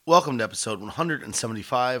Welcome to episode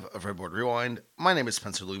 175 of Redboard Rewind. My name is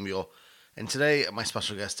Spencer Lumiel, and today my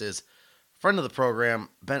special guest is friend of the program,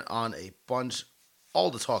 bent on a bunch, all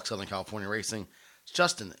to talk Southern California racing. It's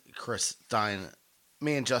Justin Chris Stein.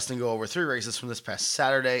 Me and Justin go over three races from this past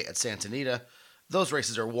Saturday at Santa Anita. Those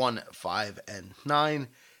races are 1, 5, and 9.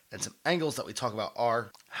 And some angles that we talk about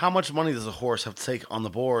are how much money does a horse have to take on the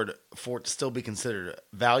board for it to still be considered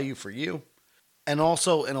value for you? And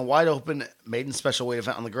also in a wide open maiden special weight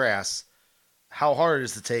event on the grass, how hard it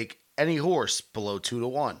is to take any horse below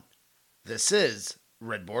 2-1. This is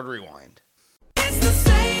Redboard Rewind. It's the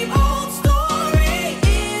same old story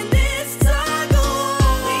in this cycle.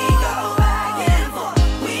 We go back and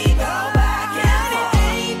forth. We go back and forth. It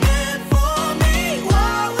ain't good for me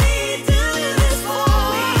what we do this for.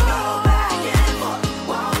 We go back and forth.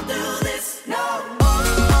 Won't do this no more.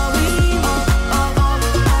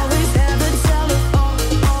 Always never tell it.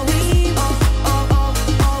 Always never tell it.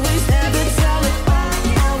 Always never tell it.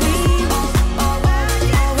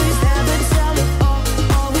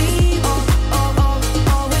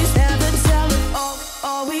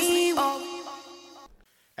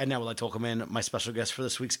 And now I'd like to welcome in my special guest for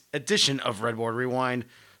this week's edition of Redboard Rewind.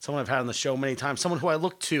 Someone I've had on the show many times, someone who I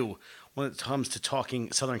look to when it comes to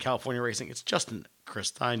talking Southern California racing. It's Justin Chris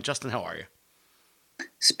Stein. Justin, how are you?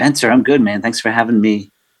 Spencer, I'm good, man. Thanks for having me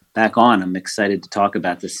back on. I'm excited to talk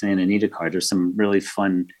about the Santa Anita card. There's some really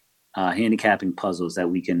fun handicapping puzzles that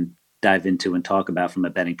we can dive into and talk about from a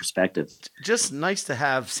betting perspective. Just nice to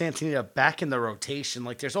have Santa Anita back in the rotation.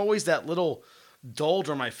 Like, there's always that little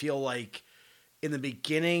doldrum, I feel like, in the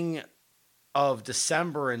beginning of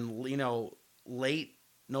December and, late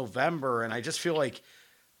November. And I just feel like,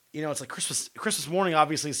 it's like Christmas morning,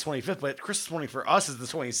 obviously it's 25th, but Christmas morning for us is the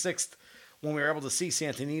 26th when we were able to see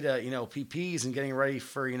Santa Anita, PPs and getting ready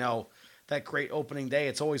for, that great opening day.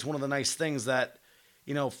 It's always one of the nice things that,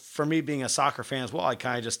 for me being a soccer fan as well, I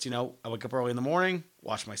kind of just, I wake up early in the morning,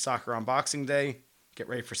 watch my soccer on Boxing Day, get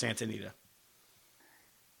ready for Santa Anita.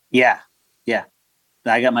 Yeah.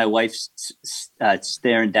 I got my wife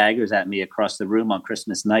staring daggers at me across the room on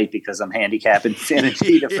Christmas night because I'm handicapping Santa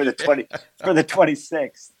Anita for the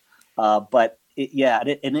 26th.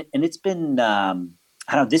 It's been I don't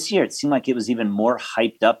know. This year it seemed like it was even more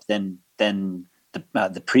hyped up than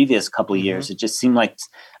the previous couple of years. It just seemed like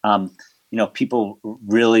people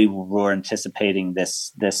really were anticipating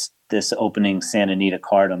this opening Santa Anita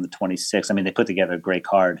card on the 26th. I mean, they put together a great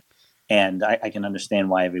card. And I can understand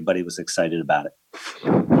why everybody was excited about it.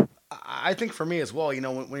 I think for me as well,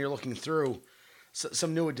 when you're looking through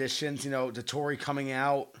some new additions, Dettori coming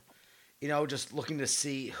out, just looking to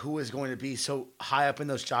see who is going to be so high up in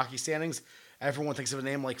those jockey standings. Everyone thinks of a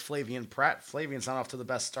name like Flavien Prat. Flavian's not off to the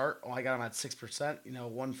best start. Oh, I got him at 6%,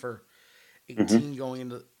 one for 18 going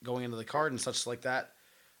into the card and such like that.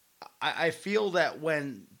 I feel that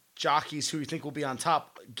when jockeys who you think will be on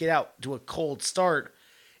top get out to a cold start,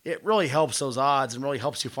 it really helps those odds and really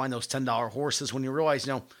helps you find those $10 horses when you realize,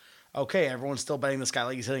 okay, everyone's still betting this guy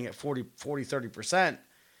like he's hitting at 40, 30%.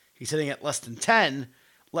 He's hitting at less than 10.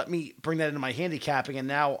 Let me bring that into my handicapping. And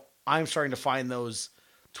now I'm starting to find those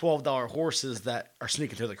 $12 horses that are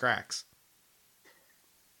sneaking through the cracks.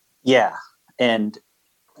 Yeah. And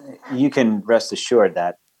you can rest assured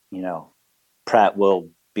that, Pratt will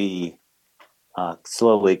be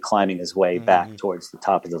slowly climbing his way back towards the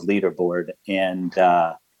top of the leaderboard. And,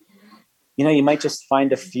 you might just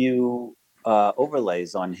find a few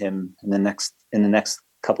overlays on him in the next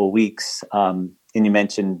couple of weeks. And you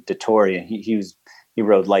mentioned Dettori. He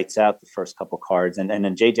rode lights out the first couple cards, and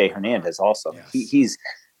then JJ Hernandez also. Yes.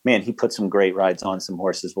 He put some great rides on some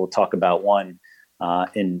horses. We'll talk about one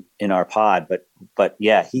in our pod, but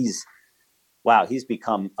yeah, he's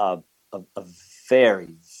become a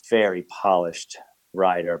very, very polished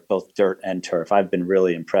rider, both dirt and turf. I've been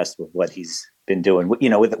really impressed with what he's been doing. With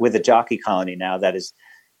the jockey colony now, that is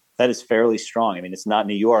fairly strong. I mean, it's not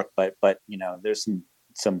New York, but there's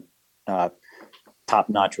some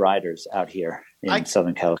top-notch riders out here in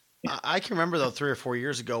Southern California. I can remember though 3 or 4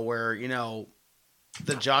 years ago where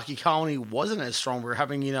the jockey colony wasn't as strong. We were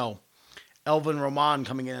having Elvin Roman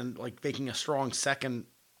coming in like making a strong second,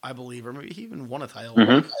 I believe, or maybe he even won a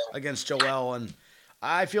title against Joel. And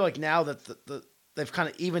I feel like now that they've kind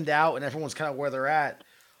of evened out and everyone's kind of where they're at,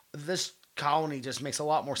 this colony just makes a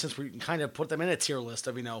lot more sense where you can kind of put them in a tier list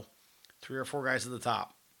of, 3 or 4 guys at the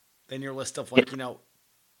top. Then your list of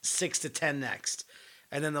 6 to 10 next.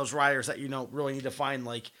 And then those riders that, really need to find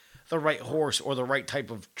like the right horse or the right type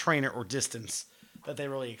of trainer or distance that they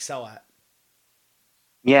really excel at.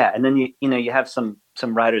 Yeah. And then, you have some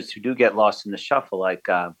riders who do get lost in the shuffle, like,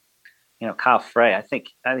 Kyle Frey. I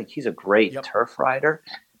think he's a great turf rider.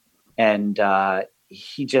 and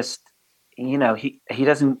he just, he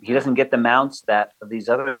doesn't get the mounts that these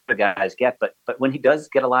other guys get, but when he does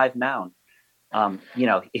get a live mount,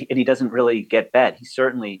 he doesn't really get bet. He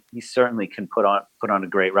certainly can put on a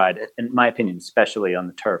great ride, in my opinion, especially on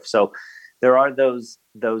the turf. So there are those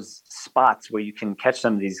spots where you can catch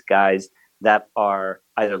some of these guys that are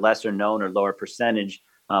either lesser known or lower percentage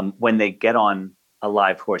when they get on a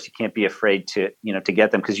live horse. You can't be afraid to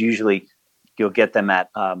get them, because usually you'll get them at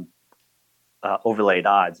overlaid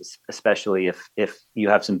odds, especially if you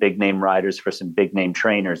have some big name riders for some big name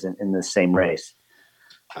trainers in the same race.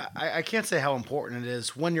 I can't say how important it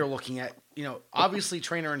is when you're looking at, obviously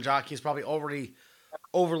trainer and jockey is probably already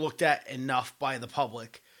overlooked at enough by the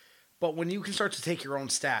public. But when you can start to take your own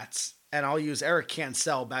stats, and I'll use Eric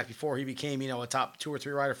Cancel back before he became, a top 2 or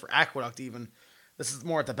 3 rider for Aqueduct even. This is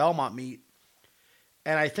more at the Belmont meet.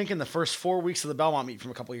 And I think in the first 4 weeks of the Belmont meet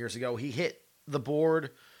from a couple of years ago, he hit the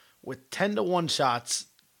board with 10-1 shots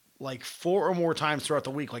like 4 or more times throughout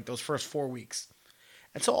the week, like those first 4 weeks.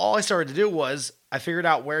 And so all I started to do was I figured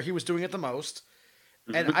out where he was doing it the most.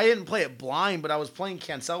 And I didn't play it blind, but I was playing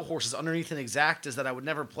Cancel horses underneath an exactas that I would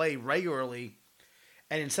never play regularly.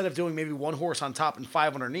 And instead of doing maybe 1 horse on top and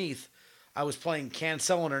 5 underneath, I was playing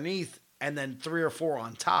Cancel underneath and then 3 or 4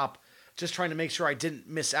 on top, just trying to make sure I didn't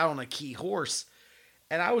miss out on a key horse.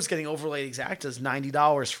 And I was getting overlaid exactas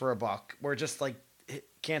 $90 for a buck, where just like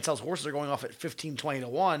Cancel's horses are going off at 15, 20 to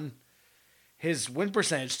 1. His win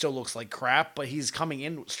percentage still looks like crap, but he's coming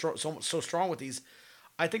in so strong with these.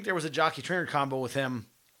 I think there was a jockey trainer combo with him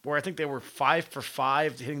where I think they were 5 for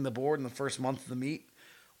 5 hitting the board in the first month of the meet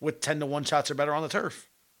with 10-1 shots or better on the turf.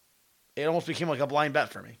 It almost became like a blind bet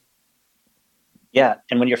for me. Yeah,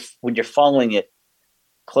 and when you're following it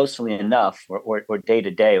closely enough, or day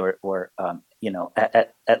to day, or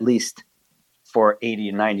at least for 80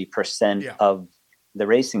 and 90% of the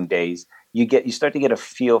racing days, you start to get a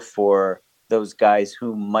feel for those guys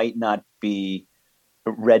who might not be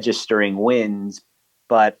registering wins,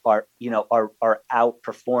 but are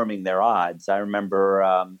outperforming their odds. I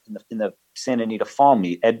remember in the Santa Anita Fall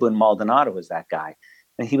meet, Edwin Maldonado was that guy,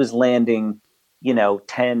 and he was landing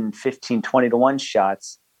 10, 15, 20 to 1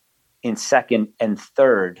 shots in second and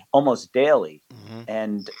third almost daily. Mm-hmm.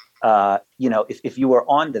 And if you were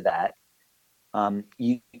onto that,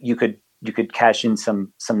 you could cash in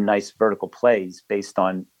some nice vertical plays based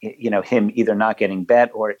on him either not getting bet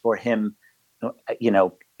or him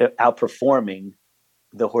outperforming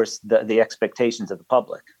the horse, the expectations of the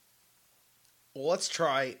public. Well, let's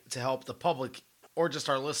try to help the public, or just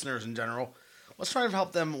our listeners in general. Let's try to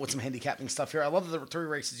help them with some handicapping stuff here. I love the 3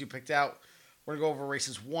 races you picked out. We're going to go over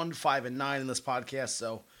races 1, 5, and 9 in this podcast.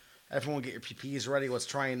 So everyone get your PPs ready. Let's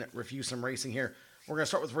try and review some racing here. We're going to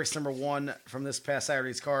start with race number 1 from this past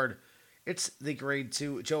Saturday's card. It's the grade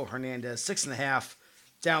 2 Joe Hernandez, 6.5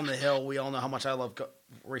 down the hill. We all know how much I love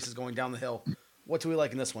races going down the hill. What do we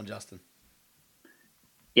like in this one, Justin?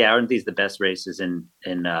 Yeah, aren't these the best races in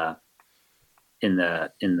the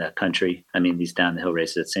country? I mean, these down the hill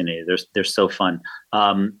races at St. Anita, they're so fun.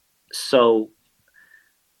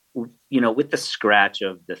 With the scratch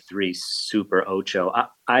of the 3 Super Ocho,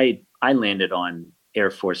 I landed on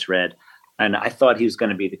Air Force Red, and I thought he was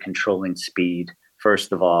going to be the controlling speed.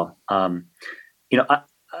 First of all,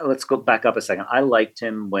 let's go back up a second. I liked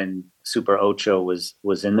him when Super Ocho was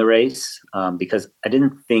in the race because I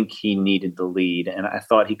didn't think he needed the lead, and I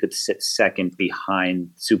thought he could sit second behind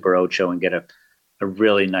Super Ocho and get a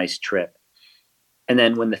really nice trip. And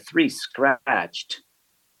then when the 3 scratched,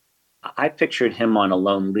 I pictured him on a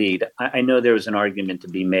lone lead. I know there was an argument to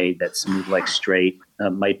be made that Smooth Like Straight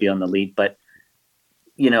might be on the lead, but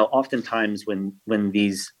oftentimes when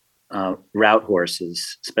these route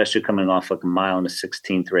horses, especially coming off like a mile and a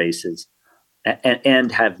 16th races,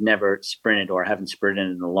 and have never sprinted or haven't sprinted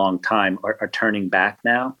in a long time, are turning back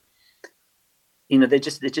now. It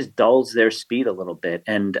just dulls their speed a little bit.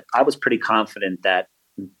 And I was pretty confident that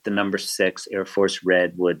the number 6 Air Force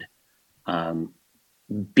Red would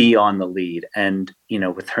be on the lead. And,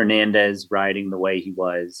 with Hernandez riding the way he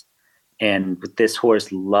was, and with this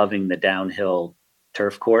horse loving the downhill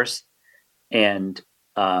turf course, and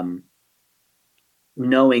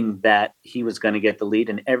knowing that he was going to get the lead,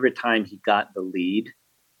 and every time he got the lead,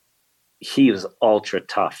 he was ultra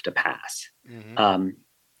tough to pass. Mm-hmm.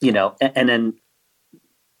 And then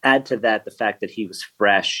add to that the fact that he was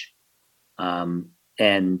fresh,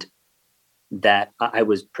 and that I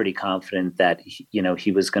was pretty confident that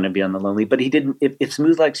he was going to be on the lone lead. But he didn't. If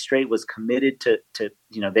Smooth Like Straight was committed to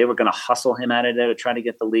they were going to hustle him out of there to try to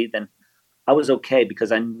get the lead, then I was okay,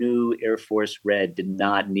 because I knew Air Force Red did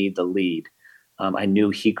not need the lead. I knew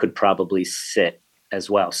he could probably sit as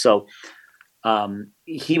well. So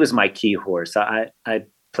he was my key horse. I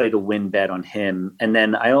played a win bet on him, and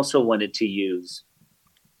then I also wanted to use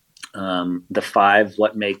the 5.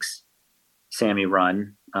 What makes Sammy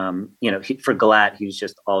run? For Glatt, he was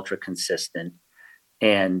just ultra consistent,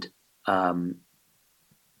 and I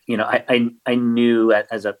knew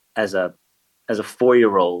as a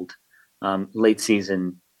 4-year-old, late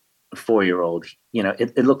season 4-year-old,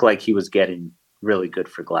 it looked like he was getting really good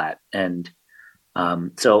for Glatt, and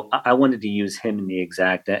so I wanted to use him in the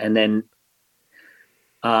exacta, and then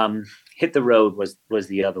Hit the Road was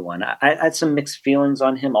the other one. I had some mixed feelings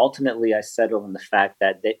on him. Ultimately, I settled on the fact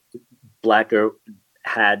that Blacker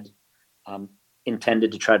had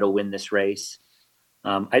intended to try to win this race.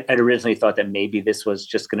 I'd originally thought that maybe this was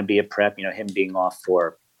just going to be a prep, him being off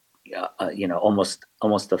for, almost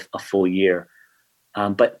a full year.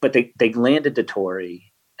 But they landed Dettori,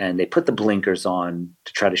 and they put the blinkers on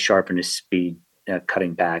to try to sharpen his speed,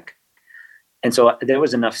 cutting back. And so there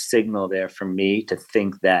was enough signal there for me to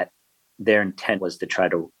think that their intent was to try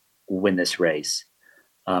to win this race,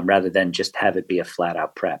 rather than just have it be a flat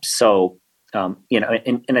out prep. So, and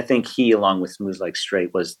I think he, along with Smooth Like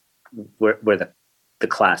Straight, were the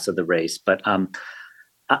class of the race. But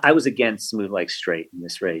I was against Smooth Like Straight in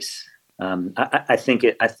this race. I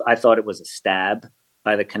thought it was a stab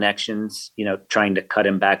by the connections, trying to cut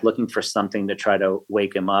him back, looking for something to try to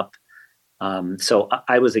wake him up. So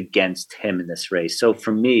I was against him in this race. So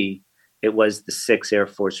for me, it was the 6 Air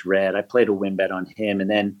Force Red. I played a win bet on him, and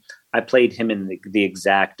then I played him in the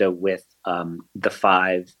exacta with the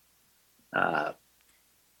 5.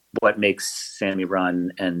 What makes Sammy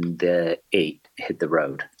run, and the 8 Hit the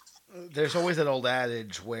Road. There's always that old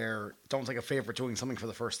adage where don't take a favorite doing something for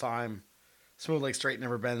the first time. Smooth Like Straight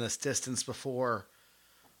never been this distance before.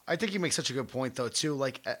 I think you make such a good point though too.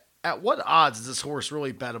 Like at what odds is this horse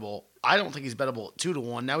really bettable? I don't think he's bettable at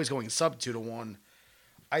 2-1. Now he's going sub 2-1.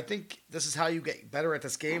 I think this is how you get better at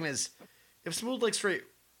this game is if Smooth Like Straight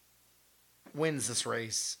wins this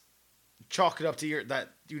race, chalk it up to that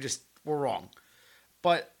you just were wrong.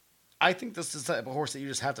 But I think this is the type of horse that you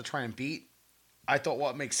just have to try and beat. I thought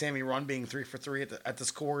what makes Sammy run being 3 for 3 at this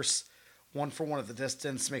course, 1 for 1 at the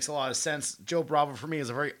distance makes a lot of sense. Joe Bravo for me is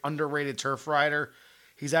a very underrated turf rider.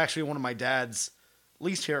 He's actually one of my dad's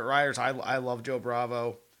least favorite riders. I love Joe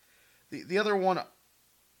Bravo. The other one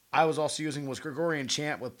I was also using was Gregorian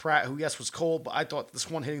Chant with Pratt, who yes was cold, but I thought this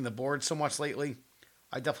one hitting the board so much lately,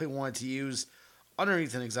 I definitely wanted to use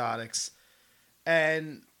underneath an exotics.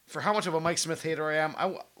 And for how much of a Mike Smith hater I am,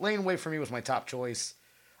 Lane Way for me was my top choice.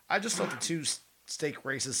 I just thought the 2 stake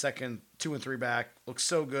races, second, 2 and 3 back, looks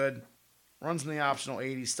so good. Runs in the optional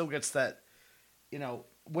 80, still gets that,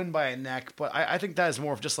 win by a neck. But I think that is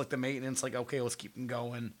more of just like the maintenance, like, okay, let's keep them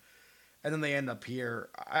going. And then they end up here.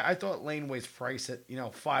 I thought Lane Way's price at,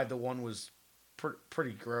 5-1 was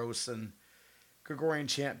pretty gross. And Gregorian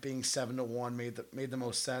Chant being 7-1 made the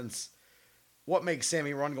most sense. What makes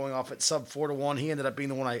Sammy run going off at sub 4-1? He ended up being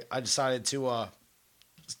the one I decided to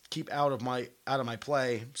keep out of my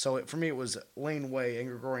play. So for me, it was Lane Way and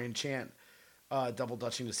Gregorian Chant double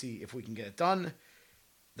dutching to see if we can get it done.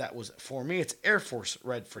 That was for me. It's Air Force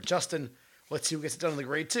Red for Justin. Let's see who gets it done in the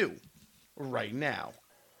grade 2 right now.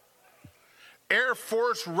 Air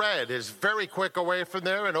Force Red is very quick away from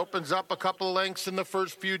there and opens up a couple of lengths in the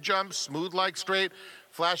first few jumps. Smooth Like Straight,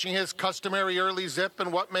 flashing his customary early zip,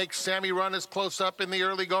 and what makes Sammy run is close up in the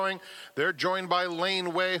early going. They're joined by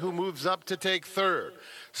Lane Way, who moves up to take 3rd.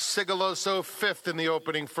 Sigaloso 5th in the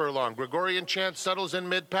opening furlong. Gregorian Chant settles in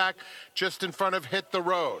mid-pack just in front of Hit the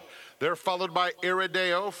Road. They're followed by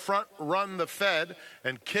Irideo, Front Run the Fed,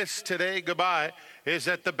 and Kiss Today Goodbye is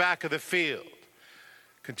at the back of the field.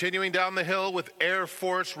 Continuing down the hill with Air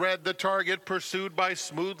Force Red, the target, pursued by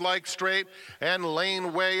Smooth Like Straight, and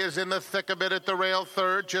Lane Way is in the thick of it at the rail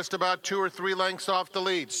 3rd, just about 2 or 3 lengths off the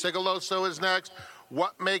lead. Sigaloso is next.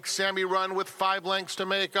 What makes Sammy run with 5 lengths to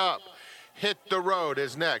make up? Hit the Road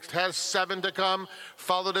is next. Has 7 to come.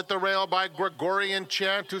 Followed at the rail by Gregorian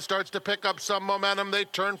Chant, who starts to pick up some momentum. They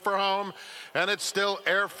turn for home. And it's still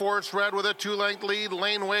Air Force Red with a 2-length lead.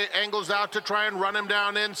 Lane Way angles out to try and run him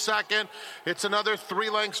down in second. It's another 3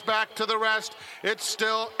 lengths back to the rest. It's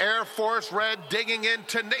still Air Force Red digging in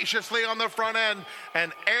tenaciously on the front end.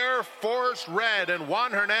 And Air Force Red and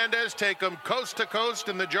Juan Hernandez take them coast to coast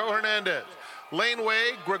in the Joe Hernandez. Lane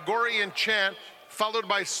Way, Gregorian Chant, followed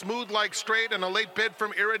by Smooth Like Straight and a late bid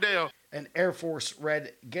from Irideo. And Air Force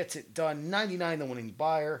Red gets it done. 99 the winning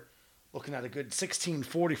buyer. Looking at a good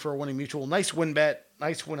 1640 for a winning mutual. Nice win bet.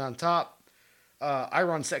 Nice win on top. I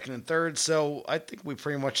run second and third, so I think we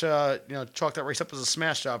pretty much chalk that race up as a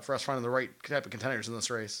smash job for us finding the right type of contenders in this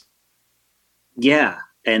race. Yeah,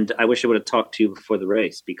 and I wish I would have talked to you before the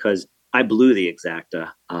race because I blew the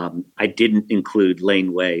exacta. I didn't include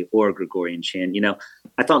Lane Way or Gregorian Chan.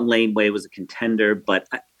 I thought Lane Way was a contender, but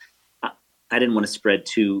I didn't want to spread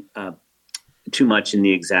too much in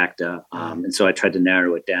the exacta, and so I tried to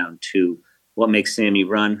narrow it down to what makes Sammy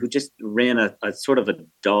run, who just ran a sort of a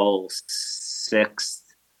dull sixth.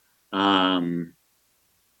 I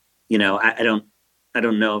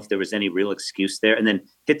don't know if there was any real excuse there. And then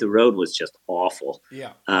Hit the Road was just awful.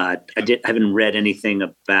 Yeah. I haven't read anything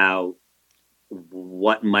about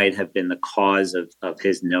what might have been the cause of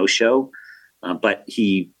his no-show, but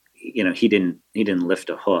he didn't lift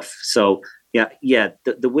a hoof. So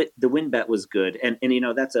the win bet was good, and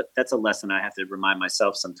that's a lesson I have to remind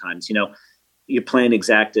myself sometimes. You're playing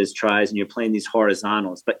exactas, tries, and you're playing these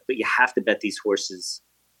horizontals, but you have to bet these horses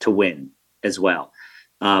to win as well.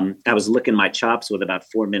 I was licking my chops with about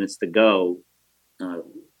 4 minutes to go.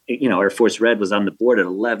 Air Force Red was on the board at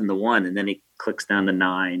 11-1, and then he clicks down to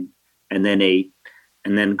 9, and then 8,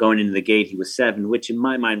 and then going into the gate he was 7, which in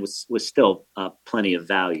my mind was still plenty of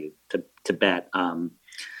value to bet.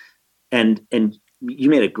 And you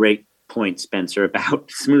made a great point, Spencer,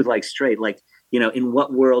 about Smooth Like Straight. Like, in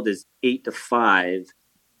what world is 8-5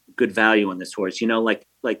 good value on this horse?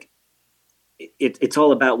 It's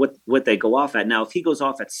all about what they go off at. Now, if he goes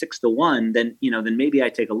off at 6-1, then maybe I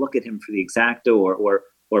take a look at him for the exacta or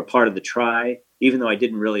part of the try, even though I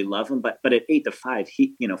didn't really love him. But at 8-5,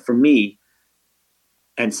 he, for me,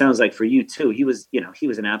 and sounds like for you too, he was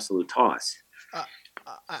an absolute toss.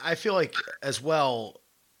 I feel like as well,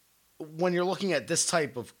 when you're looking at this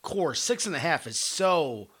type of course, 6.5 is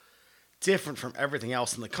so different from everything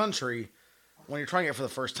else in the country. When you're trying it for the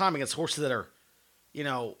first time against horses that are,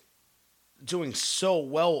 doing so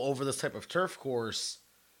well over this type of turf course.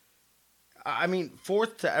 I mean,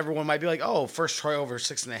 fourth to everyone might be like, oh, first try over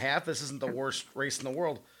 6.5. This isn't the worst race in the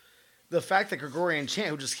world. The fact that Gregorian Chant,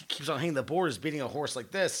 who just keeps on hitting the board, is beating a horse like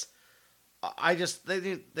this, I'm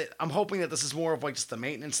hoping that this is more of like just the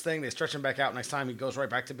maintenance thing. They stretch him back out next time. He goes right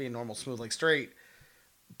back to being normal, Smooth Like Straight.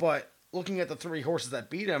 But looking at the 3 horses that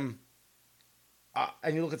beat him,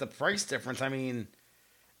 and you look at the price difference, I mean,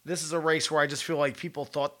 this is a race where I just feel like people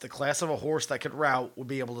thought the class of a horse that could route would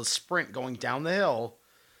be able to sprint going down the hill,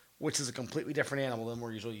 which is a completely different animal than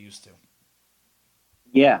we're usually used to.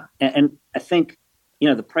 Yeah, and I think,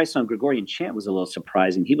 the price on Gregorian Chant was a little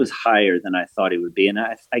surprising. He was higher than I thought he would be, and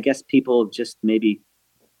I guess people just maybe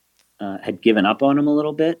had given up on him a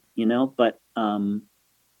little bit, But for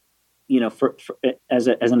as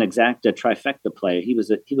an exacta trifecta player, he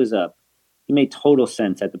made total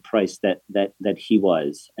sense at the price that he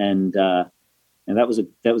was, and that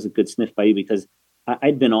was a good sniff by you, because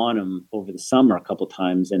I'd been on him over the summer a couple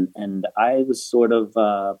times, and I was sort of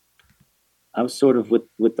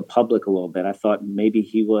with the public a little bit. I thought maybe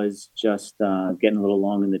he was just getting a little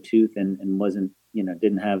long in the tooth and wasn't,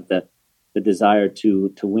 didn't have the desire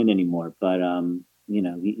to win anymore. But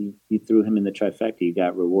you threw him in the trifecta. You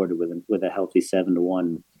got rewarded with a healthy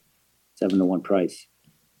 7-1 price.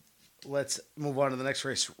 Let's move on to the next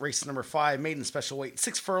race. Race number 5, maiden special weight,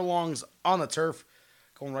 6 furlongs on the turf.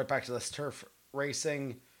 Going right back to this turf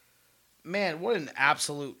racing. Man, what an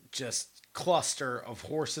absolute just cluster of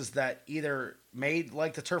horses that either may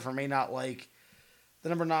like the turf or may not like. The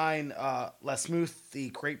number 9, Les Muth, the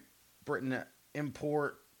Great Britain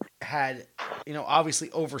import, had, obviously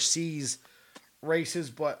overseas races,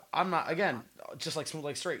 but I'm not, again, just like Smooth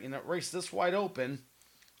Like Straight, in a race this wide open,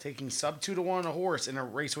 taking sub 2-1 on a horse in a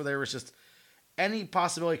race where there was just any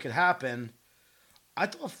possibility could happen. I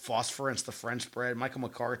thought Phosphorence, the French bred, Michael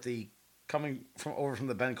McCarthy, coming over from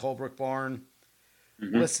the Ben Colebrook barn.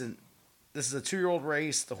 Mm-hmm. Listen, this is a 2-year-old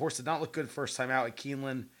race. The horse did not look good first time out at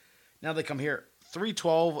Keeneland. Now they come here.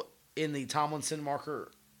 312 in the Tomlinson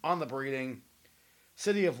marker on the breeding.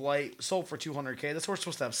 City of Light, sold for $200K. This horse is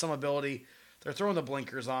supposed to have some ability. They're throwing the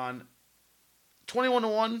blinkers on.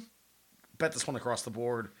 21-1. Bet this one across the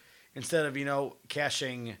board. Instead of,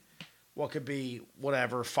 cashing what could be,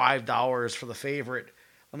 whatever, $5 for the favorite.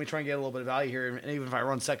 Let me try and get a little bit of value here. And even if I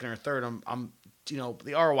run second or third, I'm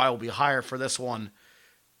the ROI will be higher for this one,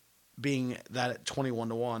 being that at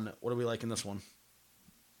 21-1. What are we like in this one?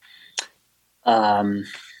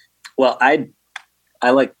 Well, I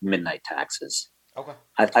like Midnight Taxes. Okay.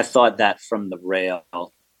 I thought that from the rail,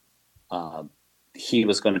 he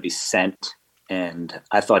was going to be sent, and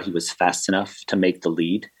I thought he was fast enough to make the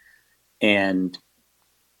lead. And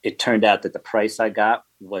it turned out that the price I got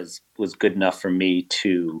was good enough for me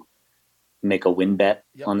to make a win bet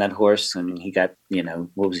on that horse. And he got, he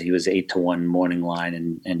was 8-1 morning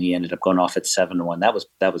line, and he ended up going off at 7-1.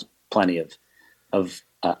 That was plenty of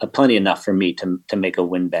plenty enough for me to make a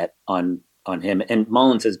win bet on him. And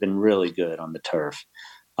Mullins has been really good on the turf,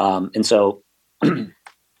 and so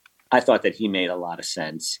I thought that he made a lot of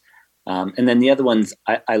sense. And then the other ones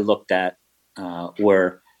I looked at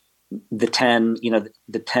were the 10.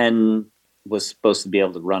 The 10 was supposed to be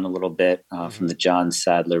able to run a little bit from the John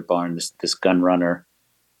Sadler barn, this gun runner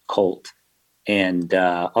colt. And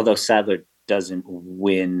although Sadler doesn't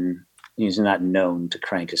win, he's not known to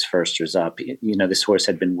crank his firsters up. This horse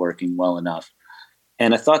had been working well enough.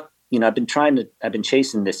 And I thought, I've been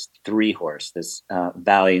chasing this 3 horse, this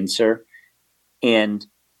Valiancer, and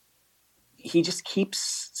he just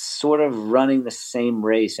keeps sort of running the same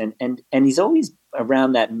race. And he's always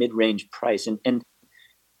around that mid-range price. And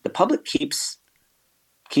the public keeps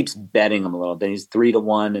betting him a little bit. He's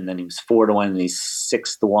 3-1, and then he was 4-1, and he's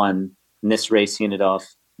 6-1. In this race, he ended up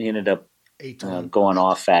 8-1. Going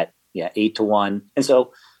off at 8-1. And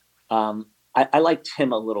so I liked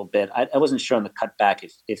him a little bit. I wasn't sure on the cutback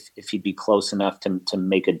if he'd be close enough to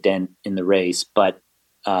make a dent in the race, but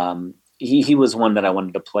he was one that I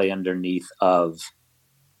wanted to play underneath of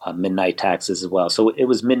Midnight Taxes as well. So it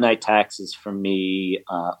was Midnight Taxes for me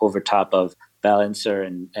over top of Balancer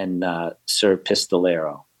and Sir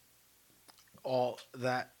Pistolero. All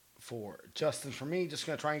that for Justin. For me, just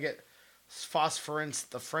going to try and get Phosphorence,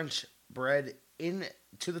 the French bred,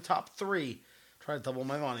 into the top 3. Try to double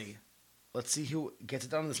my money. Let's see who gets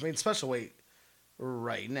it done in this main special weight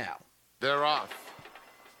right now. They're off.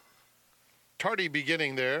 Tardy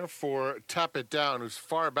beginning there for Tap It Down, who's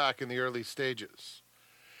far back in the early stages.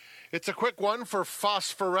 It's a quick one for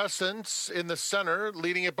Phosphorescence in the center,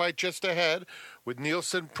 leading it by just ahead, with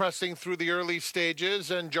Nielsen pressing through the early stages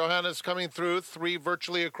and Johannes coming through 3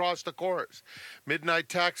 virtually across the course. Midnight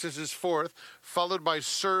Taxes is 4th, followed by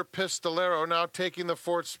Sir Pistolero now taking the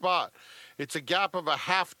 4th spot. It's a gap of a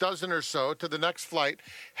half dozen or so to the next flight,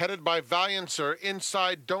 headed by Valiancer.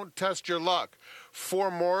 Inside, Don't Test Your Luck. 4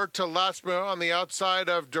 more to Lasmo on the outside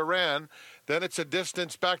of Duran. Then it's a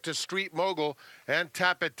distance back to Street Mogul and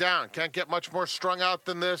Tap It Down. Can't get much more strung out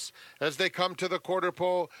than this as they come to the quarter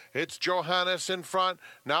pole. It's Johannes in front,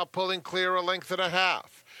 now pulling clear a length and a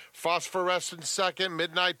half. Phosphorescence second.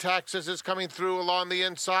 Midnight Taxes is coming through along the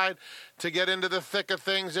inside to get into the thick of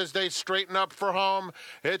things as they straighten up for home.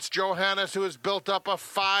 It's Johannes who has built up a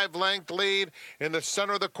 5-length lead. In the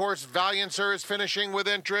center of the course, Valiancer is finishing with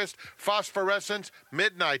interest. Phosphorescence,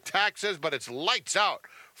 Midnight Taxes, but it's lights out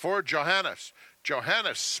for Johannes.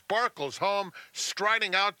 Johannes sparkles home,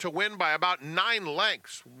 striding out to win by about 9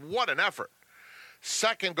 lengths. What an effort.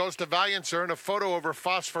 Second goes to Valiancer in a photo over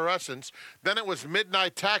Phosphorescence. Then it was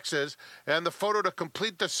Midnight Taxes, and the photo to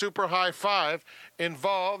complete the super high 5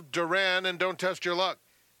 involved Duran and Don't Test Your Luck.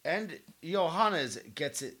 And Johannes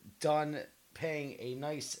gets it done, paying a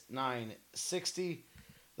nice $9.60.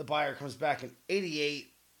 The buyer comes back in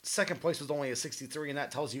 88. Second place was only a 63, and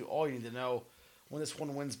that tells you all you need to know. When this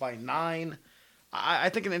one wins by 9, I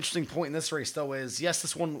think an interesting point in this race, though, is yes,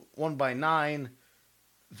 this one won by 9.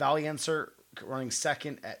 Valiancer running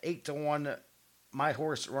second at 8-1. My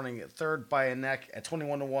horse running third by a neck at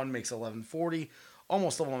 21-1 makes 11.40.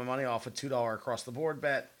 Almost double my money off a $2 across the board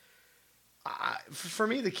bet. For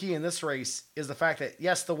me, the key in this race is the fact that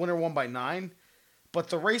yes, the winner won by 9, but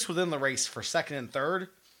the race within the race for second and third.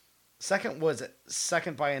 Second was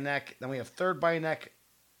second by a neck. Then we have third by a neck,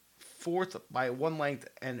 4th by 1 length,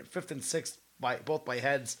 and 5th and 6th both by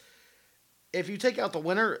heads. If you take out the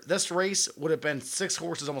winner, this race would have been 6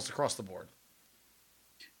 horses almost across the board.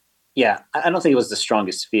 Yeah, I don't think it was the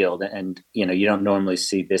strongest field, and you don't normally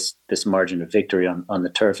see this margin of victory on the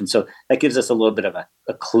turf, and so that gives us a little bit of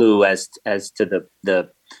a clue as to the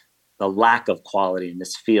lack of quality in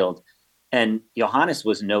this field. And Johannes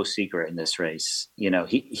was no secret in this race.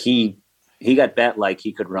 He got bet like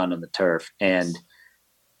he could run on the turf, and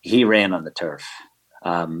he ran on the turf.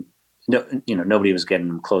 Nobody was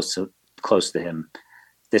getting close to him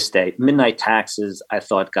this day. Midnight Taxes, I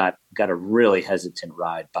thought, got a really hesitant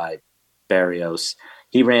ride by Barrios.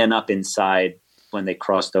 He ran up inside when they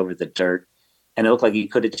crossed over the dirt, and it looked like he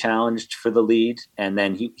could have challenged for the lead, and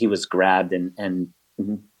then he was grabbed, and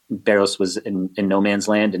Barrios was in no man's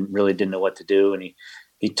land and really didn't know what to do, and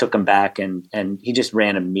he took him back, and he just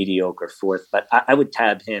ran a mediocre 4th. But I would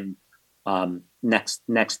tab him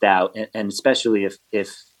next out, and especially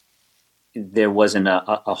if there wasn't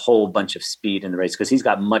a whole bunch of speed in the race, because he's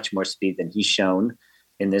got much more speed than he's shown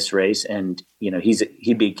in this race, and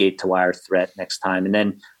he'd be a gate to wire threat next time. And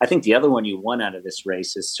then I think the other one you won out of this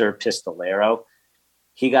race is Sir Pistolero.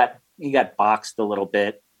 He got boxed a little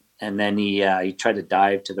bit, and then he tried to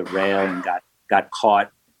dive to the rail and got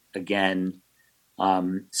caught again.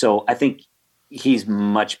 So I think he's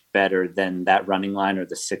much better than that running line or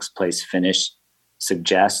the sixth place finish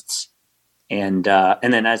suggests. And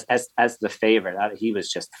then as the favorite, he was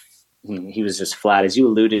just flat, as you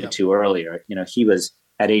alluded to earlier. He was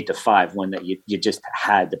at 8-5, one that you just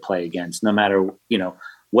had to play against, no matter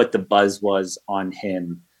what the buzz was on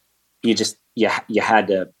him. You had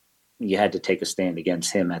to take a stand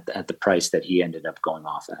against him at the price that he ended up going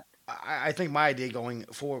off at. I think my idea going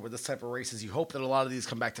forward with this type of race is you hope that a lot of these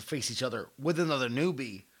come back to face each other with another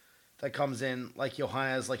newbie that comes in, like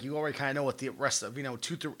Johannes. Like, you already kind of know what the rest of 2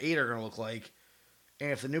 through 8 are going to look like.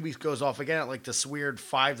 And if the newbie goes off again at like this weird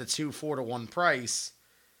 5-2, 4-1 price,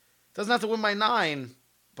 doesn't have to win by 9,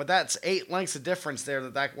 but that's 8 lengths of difference there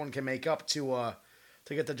that one can make up to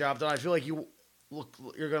get the job done. I feel like you're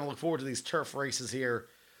going to look forward to these turf races here,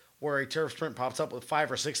 where a turf sprint pops up with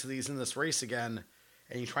 5 or 6 of these in this race again,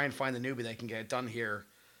 and you try and find the newbie that can get it done here,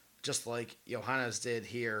 just like Johannes did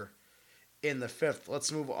here in the 5th.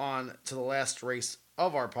 Let's move on to the last race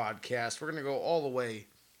of our podcast. We're going to go all the way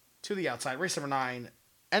to the outside. Race number 9,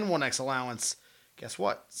 N1X Allowance. Guess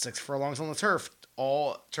what? 6 furlongs on the turf.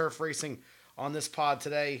 All turf racing on this pod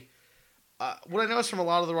today. What I noticed from a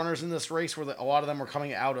lot of the runners in this race were that a lot of them were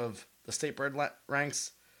coming out of the state bred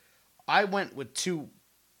ranks. I went with 2,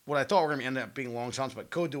 what I thought were going to end up being long shots, but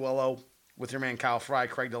Code Duello with your man Kyle Fry,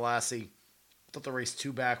 Craig DeLassy. I thought the race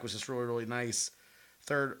 2 back was just really, really nice.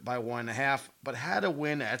 Third by 1.5, but had a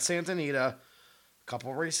win at Santa Anita a couple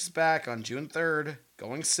of races back on June 3rd,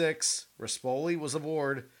 going 6. Rispoli was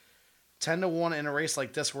aboard. 10-1 in a race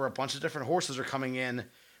like this where a bunch of different horses are coming in,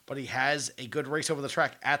 but he has a good race over the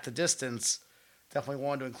track at the distance. Definitely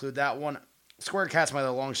wanted to include that one. Square Cats by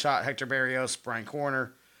the long shot, Hector Barrios, Brian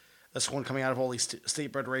Corner. This one coming out of all these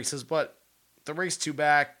state bred races, but the race 2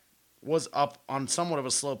 back was up on somewhat of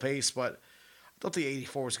a slow pace, but I thought the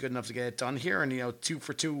 84 was good enough to get it done here, and 2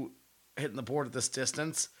 for 2 hitting the board at this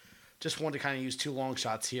distance. Just wanted to kind of use 2 long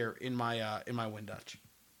shots here in my Win Dutch.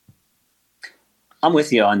 I'm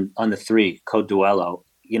with you on the 3, Code Duello.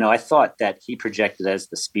 I thought that he projected as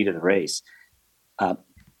the speed of the race.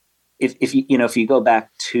 If you go back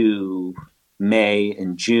to May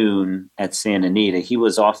and June at Santa Anita, he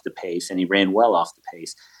was off the pace and he ran well off the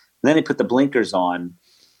pace. And then he put the blinkers on,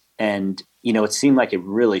 and it seemed like it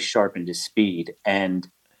really sharpened his speed. And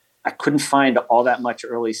I couldn't find all that much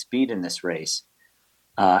early speed in this race.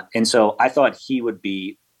 And so I thought he would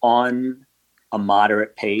be on a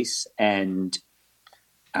moderate pace, and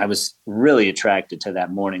I was really attracted to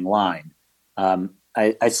that morning line.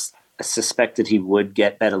 I suspected he would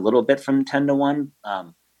get bet a little bit from 10-1,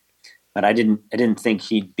 but I didn't think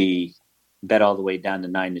he'd be bet all the way down to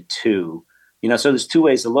 9-2. So there's 2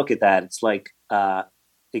 ways to look at that. It's like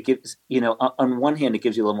it gives, on one hand, it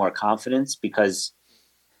gives you a little more confidence because,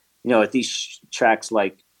 at these tracks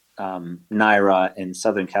like Naira in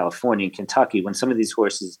Southern California and Kentucky, when some of these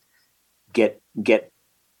horses get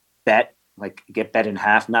bet in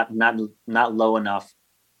half, not low enough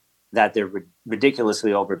that they're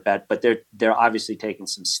ridiculously over bet, but they're obviously taking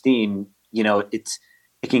some steam.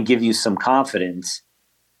 It can give you some confidence,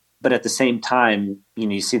 but at the same time,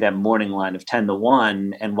 you see that morning line of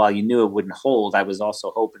 10-1, and while you knew it wouldn't hold, I was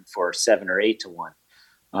also hoping for 7 or 8-1.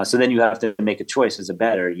 So then you have to make a choice as a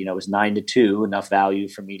bettor. It was 9-2, enough value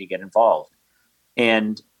for me to get involved.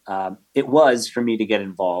 And it was for me to get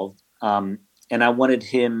involved. And I wanted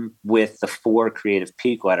him with the 4 Creative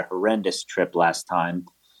Peak, who had a horrendous trip last time,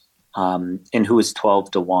 and who was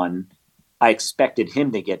 12-1. I expected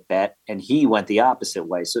him to get bet, and he went the opposite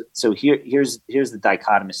way. So here's the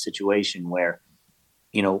dichotomous situation where,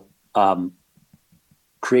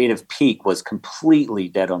 Creative Peak was completely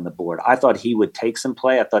dead on the board. I thought he would take some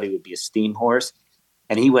play. I thought he would be a steam horse,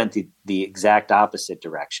 and he went the exact opposite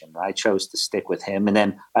direction. I chose to stick with him. And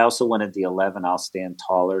then I also wanted the 11, I'll Stand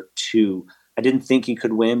Taller, too. I didn't think he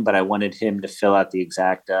could win, but I wanted him to fill out the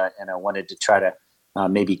exacta, and I wanted to try to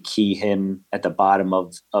maybe key him at the bottom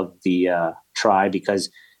of the try,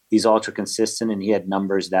 because he's ultra consistent and he had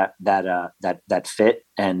numbers that fit.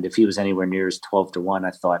 And if he was anywhere near as 12-1,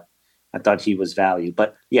 I thought he was value.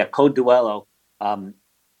 But yeah, Code Duello,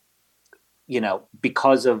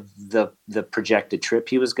 because of the projected trip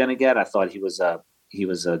he was going to get, I thought he was a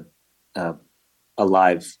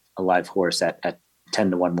live horse at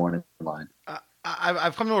 10-1 morning line.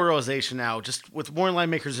 I've come to a realization now, just with morning line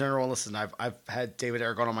makers in general. Listen, I've had David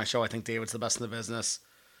Aragon on my show. I think David's the best in the business.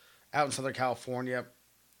 Out in Southern California,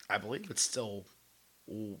 I believe it's still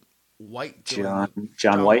White.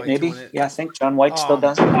 John White, maybe? Yeah, I think John White still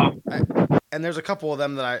does it. And there's a couple of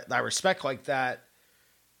them that I respect like that.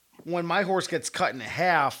 When my horse gets cut in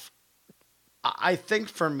half, I think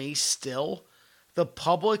for me still the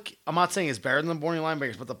public, I'm not saying is better than the morning line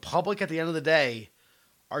breakers, but the public at the end of the day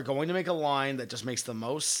are going to make a line that just makes the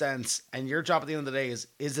most sense. And your job at the end of the day is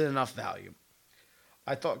it enough value?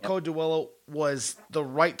 I thought Code Duello was the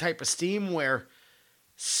right type of steam where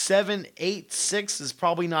 7, 8, 6 is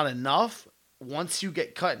probably not enough. Once you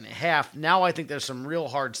get cut in half, now I think there's some real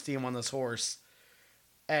hard steam on this horse.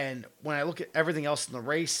 And when I look at everything else in the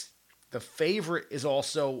race, the favorite is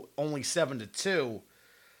also only 7-2.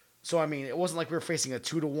 So, I mean, it wasn't like we were facing a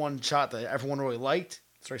 2-1 shot that everyone really liked.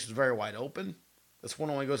 This race was very wide open. This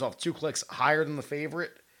one only goes off 2 clicks higher than the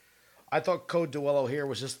favorite. I thought Code Duello here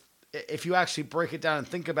was just, if you actually break it down and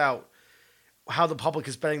think about how the public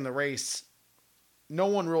is betting the race, no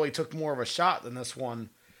one really took more of a shot than this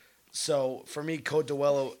one. So, for me, Code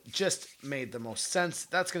Duello just made the most sense.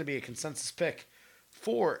 That's going to be a consensus pick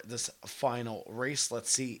for this final race.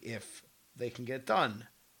 Let's see if they can get it done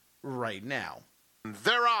right now.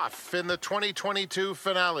 They're off in the 2022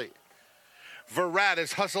 finale. Verrat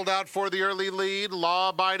is hustled out for the early lead. Law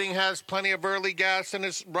Abiding has plenty of early gas and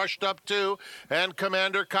is rushed up too. And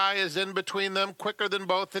Commander Kai is in between them quicker than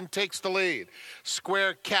both and takes the lead.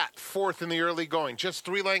 Square Cat, fourth in the early going, just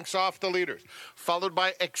 3 lengths off the leaders. Followed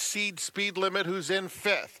by Exceed Speed Limit, who's in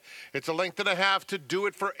fifth. It's a length and a half to Do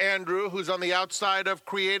It for Andrew, who's on the outside of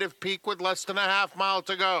Creative Peak with less than a half mile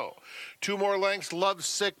to go. 2 more lengths, Love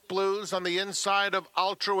Sick Blues on the inside of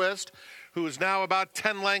Altruist, who is now about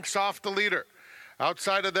 10 lengths off the leader.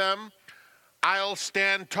 Outside of them, I'll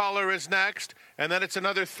Stand Taller is next, and then it's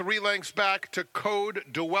another 3 lengths back to Code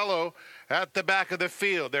Duello at the back of the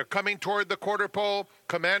field. They're coming toward the quarter pole.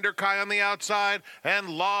 Commander Kai on the outside, and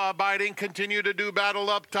Law Abiding continue to do battle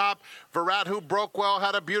up top. Verrat, who broke well,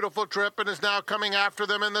 had a beautiful trip and is now coming after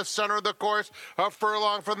them in the center of the course. A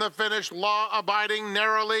furlong from the finish. Law Abiding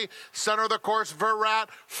narrowly. Center of the course, Verrat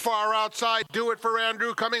far outside. Do It for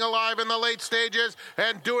Andrew coming alive in the late stages,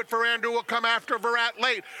 and Do It for Andrew will come after Verrat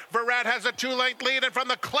late. Verrat has a 2-length lead, and from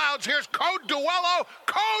the clouds, here's Code Duello.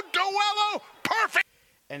 Code Duello, perfect.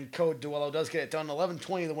 And Code Duello does get it done.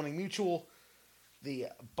 11:20, the winning mutual. The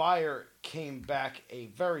buyer came back a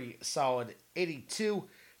very solid 82.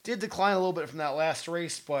 Did decline a little bit from that last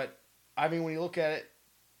race, but I mean, when you look at it,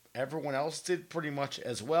 everyone else did pretty much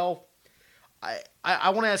as well.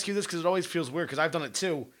 I want to ask you this because it always feels weird because I've done it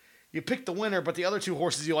too. You pick the winner, but the other 2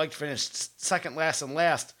 horses you liked finished second, last, and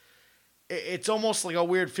last. It's almost like a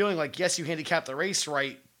weird feeling like, yes, you handicapped the race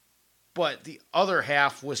right, but the other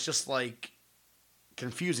half was just like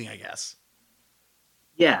confusing, I guess.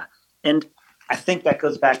 Yeah. And I think that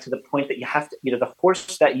goes back to the point that you have to, the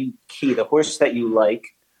horse that you key, the horse that you like,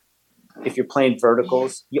 if you're playing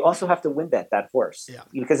verticals, you also have to win bet that horse. Yeah.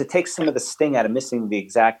 Because it takes some of the sting out of missing the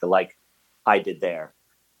exacta like I did there.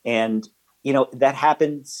 And, that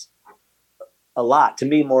happens a lot to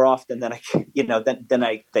me more often than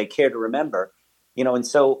they care to remember, and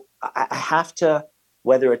so I have to,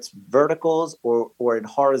 whether it's verticals or in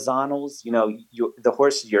horizontals, the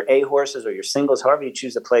horses, your A horses or your singles, however you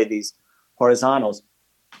choose to play these horizontals,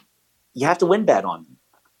 you have to win bet on them.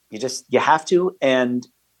 You have to. And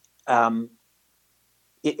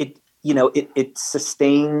it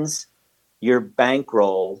sustains your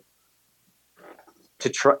bankroll to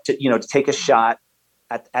try to take a shot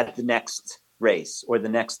at the next race or the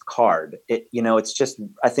next card. It's just,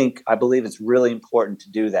 I believe it's really important to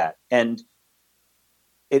do that. And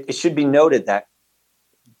it should be noted that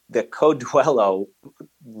the Code Duello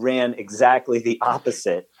ran exactly the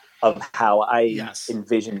opposite of how I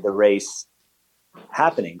envisioned the race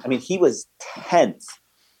happening. I mean, he was 10th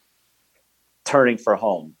turning for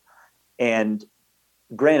home, and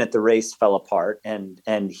granted, the race fell apart, and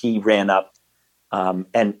he ran up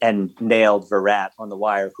and nailed Verrat on the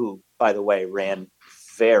wire, who, by the way, ran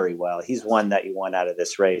very well. He's one that you want out of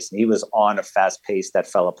this race, and he was on a fast pace that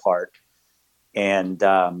fell apart, and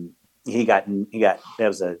he got nailed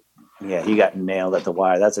at the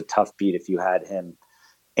wire. That's a tough beat if you had him.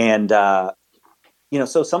 And,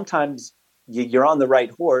 so sometimes you're on the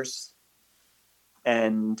right horse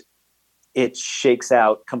and it shakes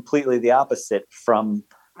out completely the opposite from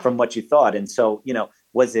what you thought. And so,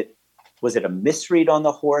 was it a misread on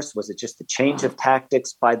the horse? Was it just a change of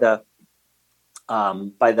tactics by the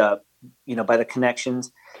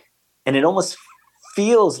connections? And it almost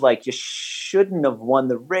feels like you shouldn't have won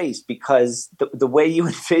the race because the way you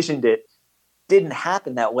envisioned it didn't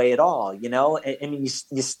happen that way at all. I mean,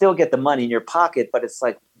 you still get the money in your pocket, but it's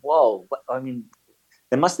like, whoa, I mean,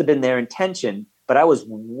 there must have been their intention, but I was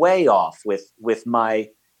way off with my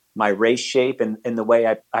race shape and the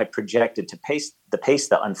way I projected to pace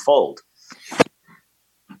to unfold.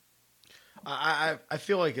 I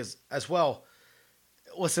feel like as well,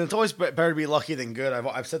 Listen, it's always better to be lucky than good.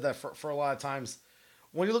 I've said that for a lot of times.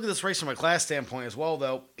 When you look at this race from a class standpoint as well,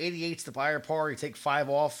 though, 88's the buyer par. You take 5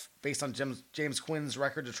 off based on James Quinn's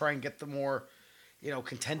record to try and get the more,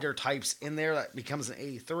 contender types in there. That becomes an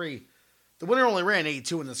 83. The winner only ran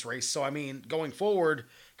 82 in this race. So, I mean, going forward,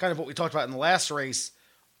 kind of what we talked about in the last race,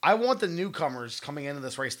 I want the newcomers coming into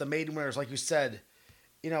this race, the maiden winners, like you said.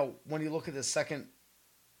 When you look at the second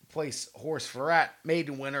place horse, Ferrat,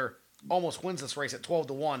 maiden winner, almost wins this race at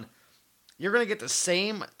 12-1. You're going to get the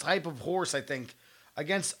same type of horse, I think,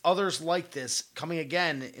 against others like this coming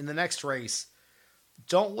again in the next race.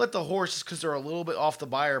 Don't let the horses, because they're a little bit off the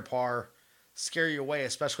buyer par, scare you away,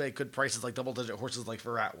 especially at good prices like double-digit horses like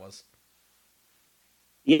Ferrat was.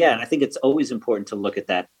 Yeah, and I think it's always important to look at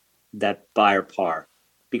that buyer par,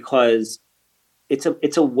 because it's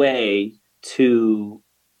a way to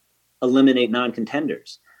eliminate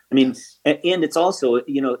non-contenders. I mean, Yes. and it's also,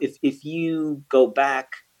 if you go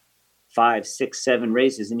back 5, 6, 7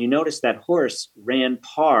 races and you notice that horse ran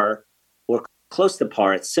par or close to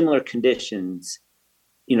par at similar conditions,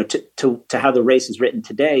 to how the race is written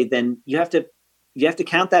today, then you have to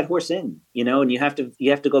count that horse in, and you have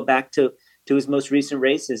to go back to his most recent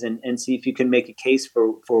races and see if you can make a case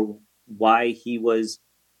for why he was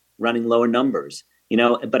running lower numbers,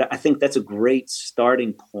 but I think that's a great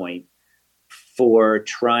starting point for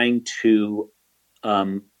trying to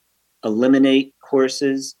eliminate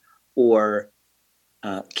horses or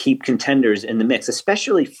keep contenders in the mix,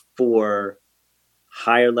 especially for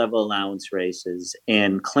higher level allowance races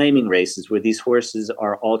and claiming races where these horses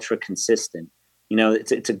are ultra consistent.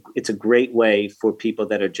 It's a great way for people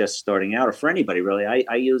that are just starting out, or for anybody really.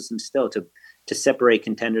 I use them still to separate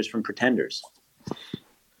contenders from pretenders.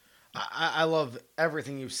 I love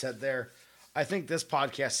everything you've said there. I think this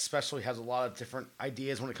podcast especially has a lot of different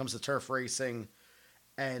ideas when it comes to turf racing.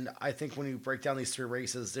 And I think when you break down these 3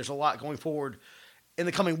 races, there's a lot going forward in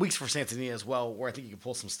the coming weeks for Santini as well, where I think you can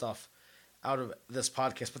pull some stuff out of this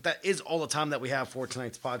podcast. But that is all the time that we have for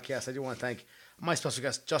tonight's podcast. I do want to thank my special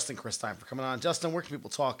guest, Justin Christine, for coming on. Justin, where can people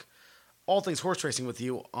talk all things horse racing with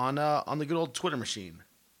you on the good old Twitter machine?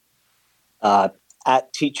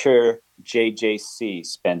 At teacher JJC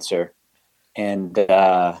Spencer, and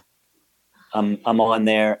I'm on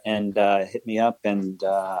there, and hit me up, and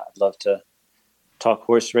I'd love to talk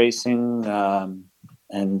horse racing.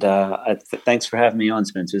 Thanks for having me on,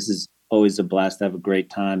 Spencer. This is always a blast. I have a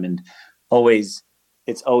great time, and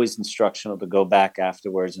it's always instructional to go back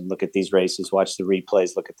afterwards and look at these races, watch the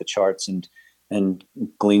replays, look at the charts, and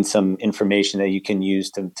glean some information that you can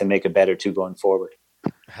use to make a bet or two going forward.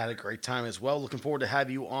 Had a great time as well. Looking forward to have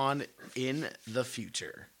you on in the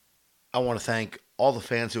future. I want to thank all the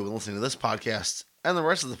fans who have been listening to this podcast and the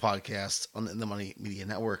rest of the podcast on the Money Media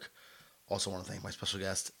Network. Also want to thank my special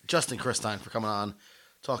guest, Justin Christine, for coming on,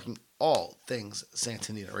 talking all things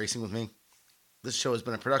Santanita Racing with me. This show has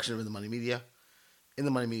been a production of In the Money Media. In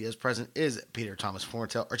the Money Media's president is Peter Thomas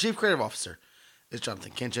Forntel. Our chief creative officer is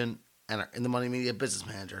Jonathan Kinchin, and our In the Money Media business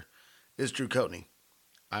manager is Drew Coatney.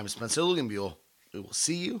 I'm Spencer Luganbuehl. We will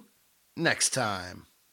see you next time.